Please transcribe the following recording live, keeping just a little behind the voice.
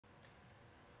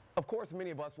Of course, many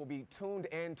of us will be tuned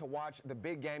in to watch the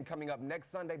big game coming up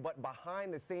next Sunday, but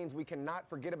behind the scenes, we cannot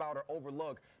forget about or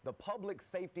overlook the public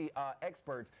safety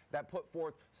experts that put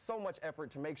forth so much effort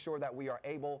to make sure that we are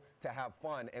able to have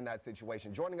fun in that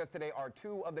situation. Joining us today are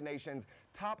two of the nation's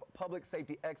top public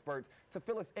safety experts to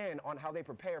fill us in on how they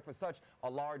prepare for such a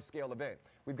large-scale event.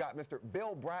 We've got Mr.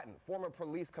 Bill Bratton, former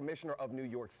police commissioner of New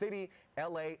York City,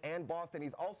 LA, and Boston.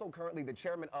 He's also currently the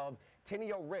chairman of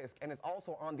Teneo Risk and is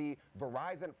also on the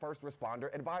Verizon First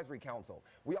Responder Advisory Council.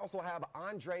 We also have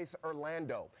Andres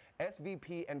Orlando,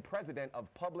 SVP and President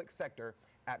of Public Sector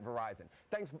at Verizon.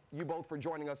 Thanks you both for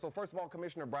joining us. So first of all,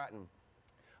 Commissioner Bratton,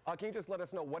 can you just let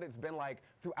us know what it's been like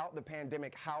throughout the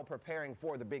pandemic, how preparing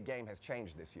for the big game has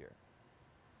changed this year?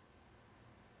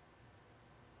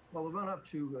 Well, the run-up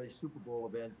to a Super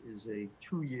Bowl event is a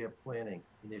two-year planning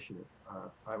initiative.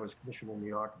 I was commissioner in New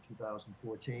York in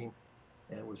 2014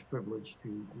 and was privileged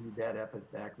to lead that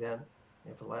effort back then.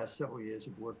 And for the last several years,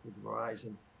 I've worked with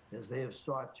Verizon as they have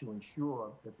sought to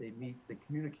ensure that they meet the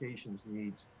communications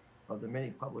needs of the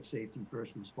many public safety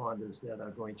first responders that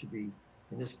are going to be,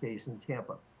 in this case, in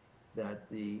Tampa. That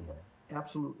the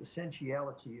absolute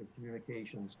essentiality of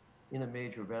communications in a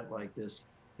major event like this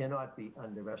cannot be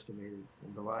underestimated,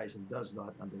 and Verizon does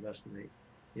not underestimate.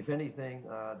 If anything,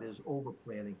 there's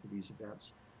over-planning for these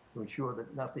events to ensure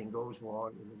that nothing goes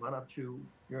wrong in the run-up to,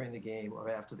 during the game,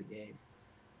 or after the game.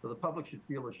 So the public should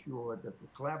feel assured that the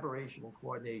collaboration and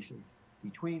coordination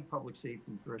between public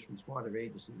safety first responder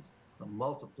agencies, the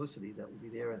multiplicity that will be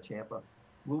there in Tampa,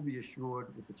 will be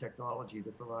assured with the technology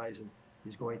that Verizon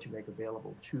is going to make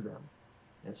available to them.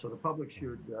 And so the public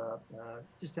should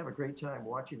just have a great time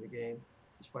watching the game,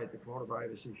 despite the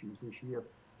coronavirus issues this year,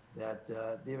 that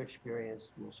their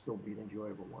experience will still be an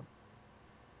enjoyable one.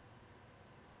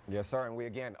 Yes, sir, and we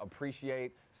again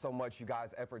appreciate so much you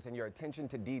guys' efforts and your attention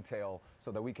to detail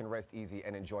so that we can rest easy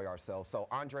and enjoy ourselves. So,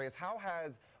 Andres, how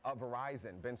has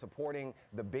Verizon been supporting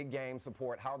the big game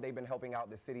support? How have they been helping out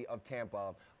the city of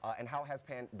Tampa? And how has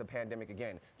the pandemic,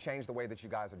 again, changed the way that you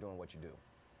guys are doing what you do?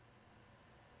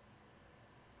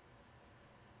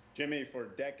 Jimmy, for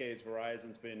decades,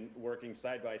 Verizon's been working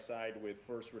side by side with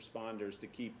first responders to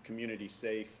keep communities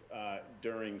safe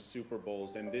during Super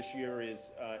Bowls, and this year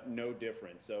is no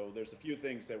different. So there's a few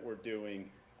things that we're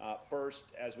doing.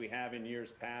 First, as we have in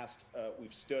years past,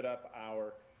 we've stood up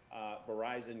our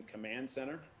Verizon Command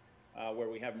Center, where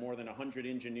we have more than 100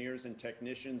 engineers and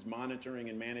technicians monitoring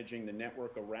and managing the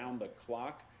network around the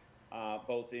clock.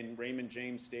 Both in Raymond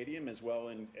James Stadium as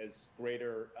well as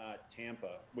greater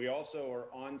Tampa. We also are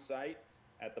on site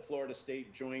at the Florida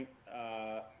State Joint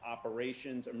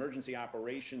Emergency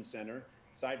Operations Center,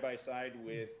 side by side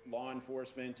with law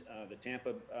enforcement, the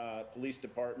Tampa Police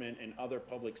Department, and other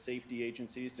public safety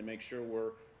agencies to make sure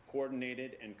we're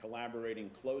coordinated and collaborating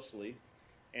closely.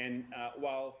 And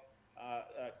while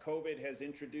COVID has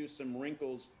introduced some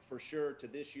wrinkles for sure to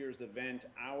this year's event,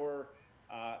 our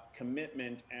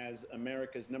commitment as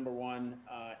America's #1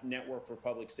 network for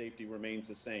public safety remains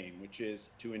the same, which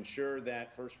is to ensure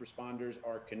that first responders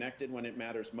are connected when it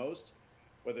matters most,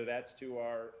 whether that's to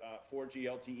our 4G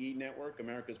LTE network,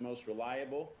 America's most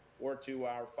reliable, or to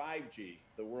our 5G,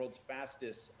 the world's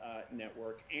fastest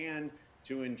network, and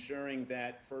to ensuring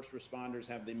that first responders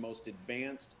have the most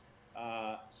advanced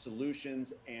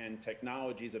solutions and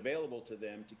technologies available to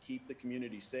them to keep the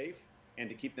community safe and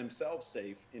to keep themselves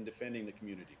safe in defending the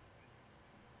community.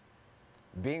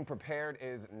 Being prepared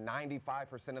is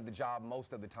 95% of the job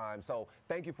most of the time. So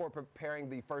thank you for preparing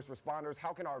the first responders.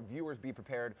 How can our viewers be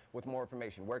prepared with more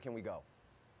information? Where can we go?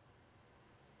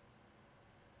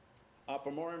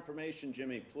 For more information,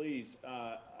 Jimmy, please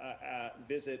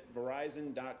visit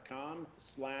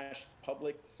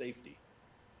verizon.com/public safety.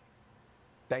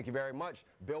 Thank you very much.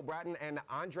 Bill Bratton and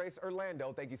Andres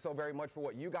Orlando, thank you so very much for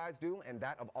what you guys do and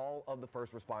that of all of the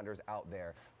first responders out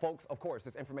there. Folks, of course,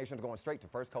 this information is going straight to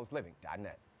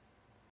firstcoastliving.net.